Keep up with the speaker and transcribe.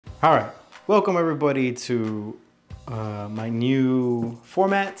All right, welcome everybody to my new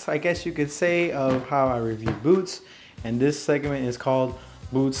format, I guess you could say, of how I review boots. And this segment is called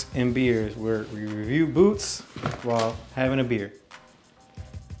Boots and Beers, where we review boots while having a beer.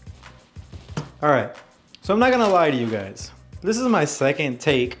 All right, so I'm not gonna lie to you guys. This is my second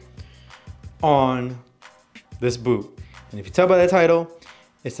take on this boot. And if you tell by the title,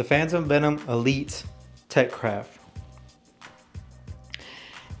 it's the Phantom Venom Elite TechCraft.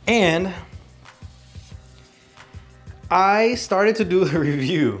 And I started to do the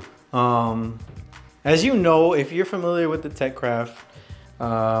review. As you know, if you're familiar with the TechCraft,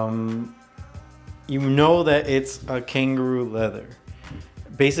 you know that it's a kangaroo leather.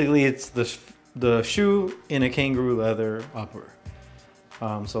 Basically, it's the shoe in a kangaroo leather upper.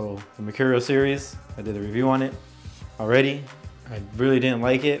 So the Mercurial series, I did a review on it already. I really didn't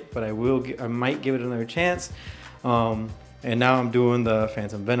like it, but I might give it another chance. And now I'm doing the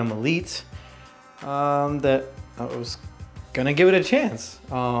Phantom Venom Elite that I was gonna give it a chance.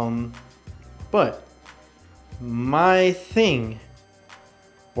 But my thing,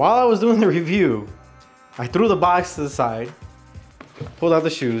 while I was doing the review, I threw the box to the side, pulled out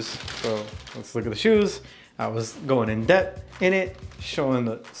the shoes. So let's look at the shoes. I was going in depth in it, showing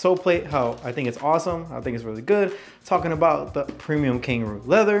the sole plate, how I think it's awesome. I think it's really good. Talking about the premium kangaroo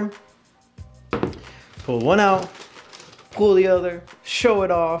leather. Pull one out, pull the other, show it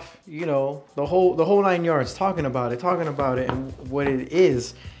off, you know, the whole 9 yards, talking about it and what it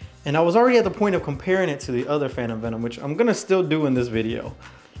is. And I was already at the point of comparing it to the other Phantom Venom, which I'm gonna still do in this video.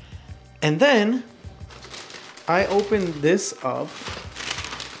 And then I opened this up,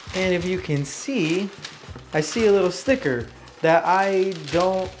 and if you can see, I see a little sticker that I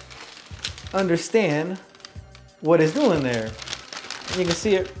don't understand what it's doing there. And you can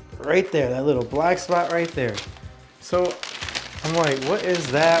see it right there, that little black spot right there. So I'm like, what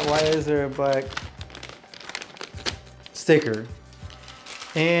is that? Why is there a black sticker?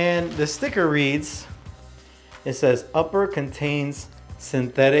 And the sticker reads, it says, upper contains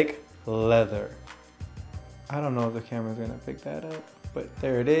synthetic leather. I don't know if the camera's gonna pick that up, but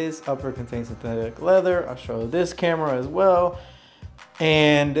there it is. Upper contains synthetic leather. I'll show this camera as well.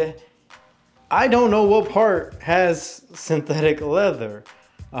 And I don't know what part has synthetic leather.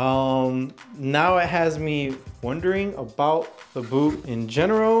 Now it has me wondering about the boot in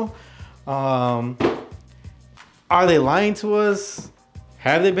general. Are they lying to us?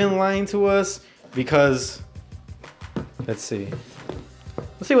 Have they been lying to us? Because, let's see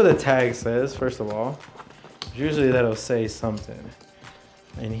what the tag says, first of all. Usually that'll say something.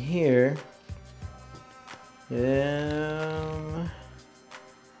 And here,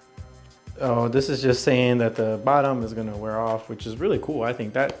 oh, this is just saying that the bottom is gonna wear off, which is really cool. I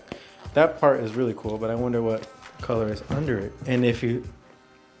think that part is really cool, but I wonder what color is under it. And if you,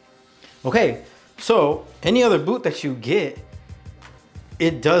 okay, so any other boot that you get,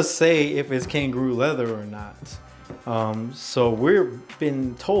 it does say if it's kangaroo leather or not. So we've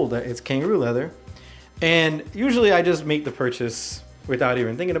been told that it's kangaroo leather. And usually I just make the purchase without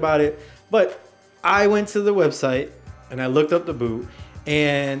even thinking about it. But I went to the website and I looked up the boot,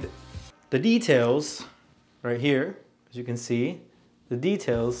 and the details right here, as you can see, the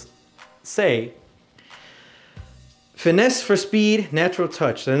details say, finesse for speed, natural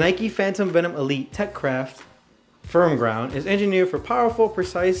touch. The Nike Phantom Venom Elite TechCraft Firm Ground is engineered for powerful,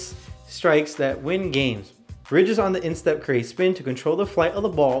 precise strikes that win games. Ridges on the instep create spin to control the flight of the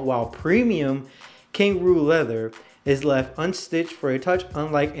ball, while premium kangaroo leather is left unstitched for a touch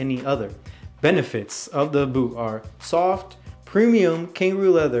unlike any other. Benefits of the boot are soft, premium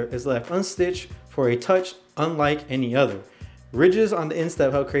kangaroo leather is left unstitched for a touch unlike any other. Ridges on the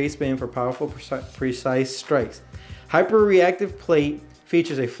instep help create spin for powerful, precise strikes. Hyper-reactive plate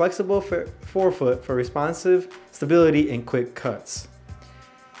features a flexible forefoot for responsive stability and quick cuts.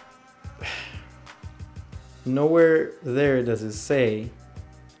 Nowhere there does it say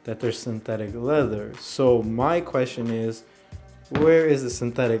that there's synthetic leather. So my question is, where is the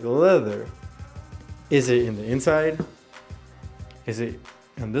synthetic leather? Is it in the inside? Is it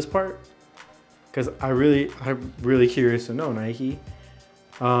in this part? Because I'm really curious to know, Nike.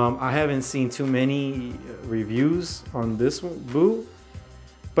 I haven't seen too many reviews on this boot,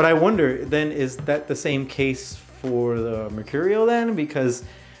 but I wonder then, is that the same case for the Mercurial then? Because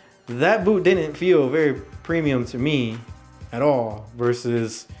that boot didn't feel very premium to me at all,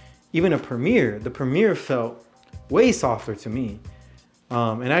 versus even a Premier. The Premier felt way softer to me.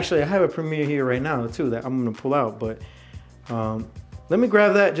 And actually I have a Premier here right now too that I'm gonna pull out, but let me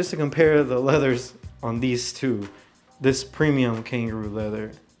grab that just to compare the leathers on these two. This premium kangaroo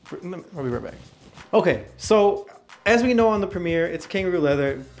leather. I'll be right back. Okay, so as we know on the Premier, it's kangaroo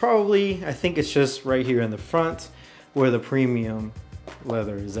leather. Probably, I think it's just right here in the front where the premium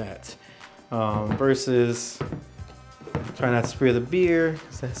leather is at. Versus, try not to spear the beer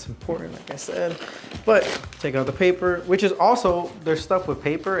because that's important, like I said. But take out the paper, which is also, there's stuff with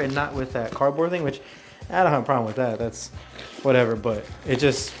paper and not with that cardboard thing, which I don't have a problem with that. That's whatever, but it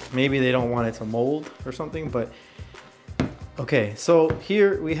just, maybe they don't want it to mold or something. But okay, so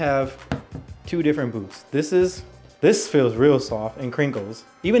here we have two different boots. This feels real soft and crinkles,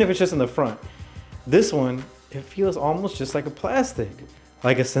 even if it's just in the front. This one, it feels almost just like a plastic,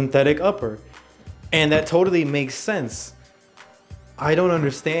 like a synthetic upper. And that totally makes sense. I don't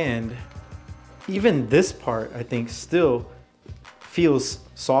understand. Even this part, I think, still feels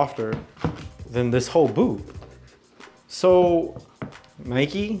softer than this whole boot. So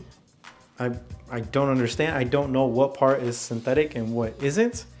Nike, I don't understand. I don't know what part is synthetic and what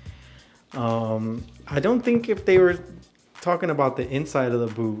isn't. I don't think if they were talking about the inside of the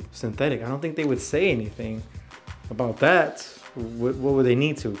boot synthetic, I don't think they would say anything about that. What would they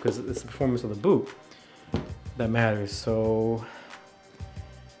need to? Because it's the performance of the boot that matters. So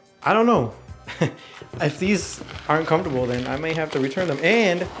I don't know. If these aren't comfortable, then I may have to return them.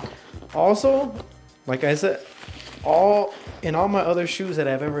 And also, like I said, in all my other shoes that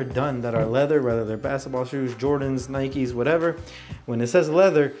I've ever done that are leather, whether they're basketball shoes, Jordans, Nikes, whatever, when it says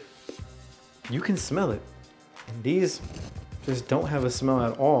leather, you can smell it. And these just don't have a smell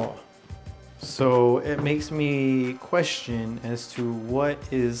at all. So it makes me question as to what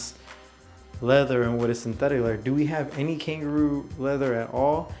is leather and what is synthetic leather. Do we have any kangaroo leather at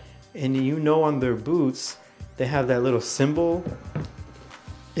all? And you know, on their boots, they have that little symbol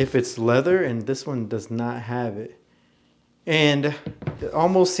if it's leather, and this one does not have it. And it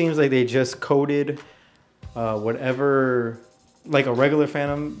almost seems like they just coated whatever, like a regular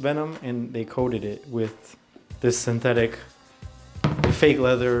Phantom Venom, and they coated it with this synthetic fake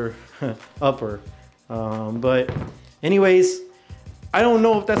leather upper. But anyways, I don't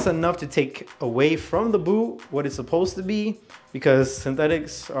know if that's enough to take away from the boot what it's supposed to be, because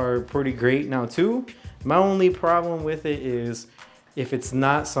synthetics are pretty great now too. My only problem with it is if it's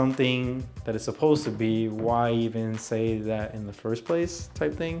not something that it's supposed to be, why even say that in the first place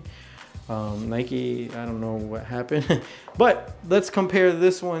type thing. Nike, I don't know what happened. But let's compare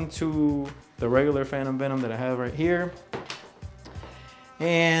this one to the regular Phantom Venom that I have right here.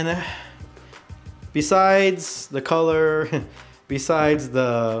 And besides the color, besides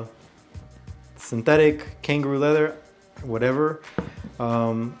the synthetic kangaroo leather, whatever,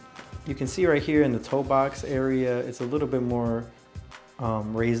 you can see right here in the toe box area, it's a little bit more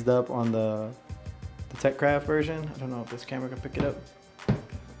raised up on the TechCraft version. I don't know if this camera can pick it up,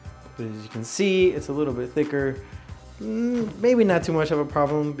 but as you can see, it's a little bit thicker. Maybe not too much of a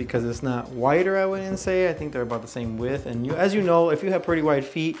problem because it's not wider, I wouldn't say. I think they're about the same width. And as you know, if you have pretty wide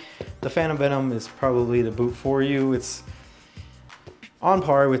feet, the Phantom Venom is probably the boot for you. It's on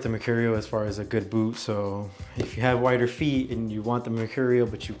par with the Mercurial as far as a good boot. So if you have wider feet and you want the Mercurial,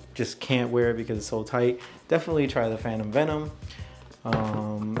 but you just can't wear it because it's so tight, definitely try the Phantom Venom.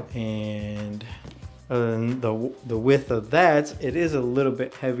 And the width of that, it is a little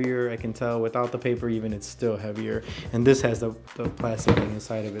bit heavier. I can tell without the paper, even it's still heavier. And this has the plastic thing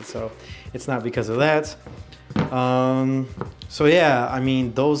inside of it, so it's not because of that. So yeah, I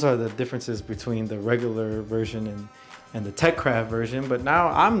mean, those are the differences between the regular version and the TechCraft version. But now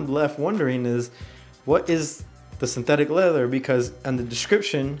I'm left wondering is, what is the synthetic leather? Because in the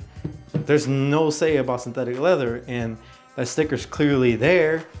description, there's no say about synthetic leather, and that sticker's clearly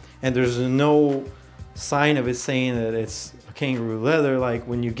there, and there's no sign of it saying that it's a kangaroo leather like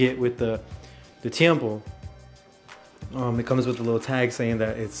when you get with the Tiempo. It comes with a little tag saying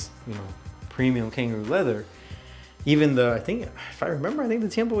that it's, you know, premium kangaroo leather. Even I think, if I remember, I think the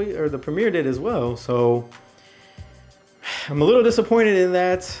Tiempo or the Premier did as well. So I'm a little disappointed in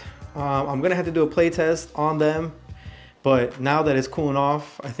that. I'm gonna have to do a play test on them, but now that it's cooling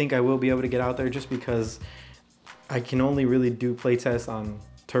off, I think I will be able to get out there, just because I can only really do play tests on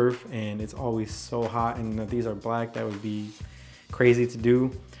turf, and it's always so hot, and if these are black, that would be crazy to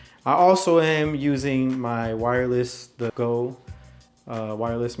do. I also am using my wireless, the Go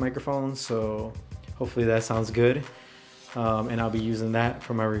wireless microphone, so hopefully that sounds good. And I'll be using that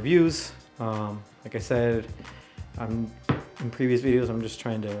for my reviews. Like I said, in previous videos, I'm just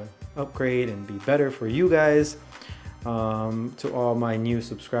trying to upgrade and be better for you guys. To all my new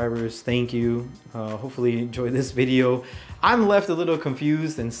subscribers, thank you. Hopefully you enjoyed this video. I'm left a little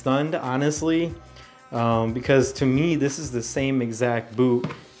confused and stunned, honestly, because to me this is the same exact boot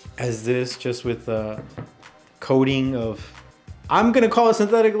as this, just with the coating of, I'm gonna call it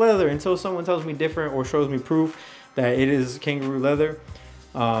synthetic leather until someone tells me different or shows me proof. that it is kangaroo leather.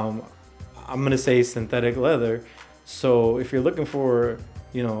 I'm gonna say synthetic leather. So if you're looking for,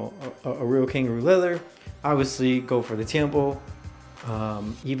 you know, a real kangaroo leather, obviously go for the Tiempo.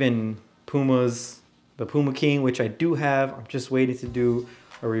 Even Puma's, the Puma King, which I do have. I'm just waiting to do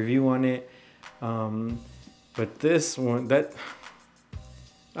a review on it. But this one, that,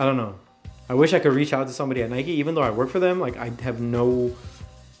 I don't know. I wish I could reach out to somebody at Nike, even though I work for them. Like, I have no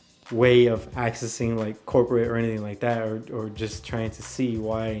way of accessing like corporate or anything like that, or just trying to see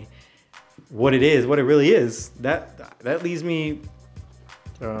what it is, what it really is. That leaves me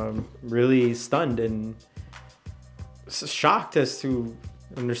really stunned and shocked as to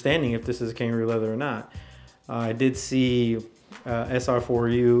understanding if this is kangaroo leather or not. I did see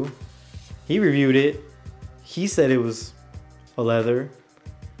SR4U. He reviewed it. He said it was a leather.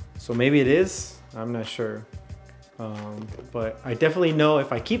 So maybe it is. I'm not sure. But I definitely know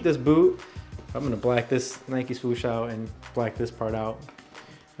if I keep this boot, I'm gonna black this Nike swoosh out and black this part out.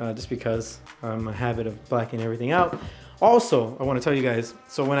 Just because I'm a habit of blacking everything out. Also, I want to tell you guys,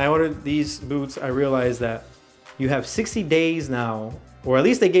 so when I ordered these boots, I realized that you have 60 days now, or at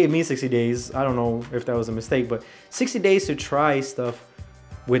least they gave me 60 days. I don't know if that was a mistake, but 60 days to try stuff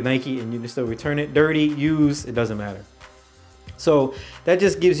with Nike, and you can still return it. Dirty, used, it doesn't matter. So that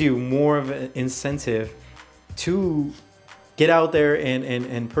just gives you more of an incentive to get out there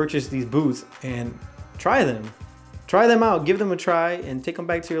and purchase these boots and try them. Try them out, give them a try, and take them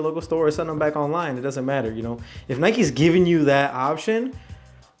back to your local store or send them back online. It doesn't matter, you know. If Nike's giving you that option,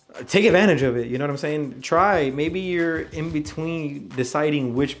 take advantage of it. You know what I'm saying? Try. Maybe you're in between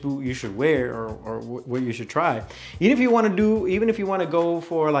deciding which boot you should wear or what you should try. Even if you want to go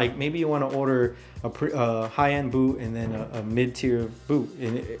for, like, maybe you want to order a high-end boot and then a mid-tier boot.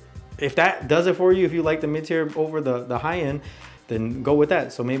 And if that does it for you, if you like the mid-tier over the high-end, then go with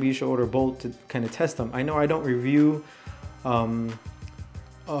that. So maybe you should order both to kind of test them. I know I don't review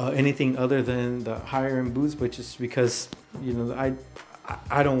anything other than the higher end boots, but just because, you know,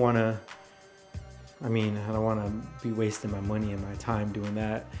 I don't want to, I don't want to be wasting my money and my time doing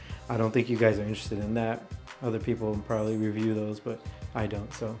that. I don't think you guys are interested in that. Other people probably review those, but I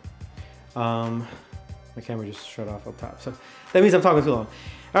don't. So my camera just shut off up top. So that means I'm talking too long.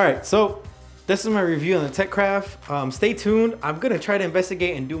 All right, so this is my review on the TechCraft. Stay tuned. I'm gonna try to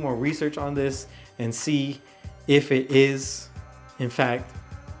investigate and do more research on this and see if it is, in fact,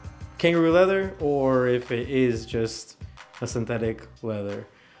 kangaroo leather or if it is just a synthetic leather.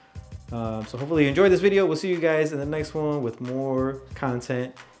 So hopefully you enjoyed this video. We'll see you guys in the next one with more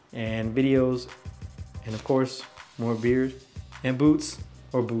content and videos, and of course, more beers and boots,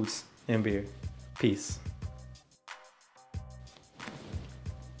 or boots and beer. Peace.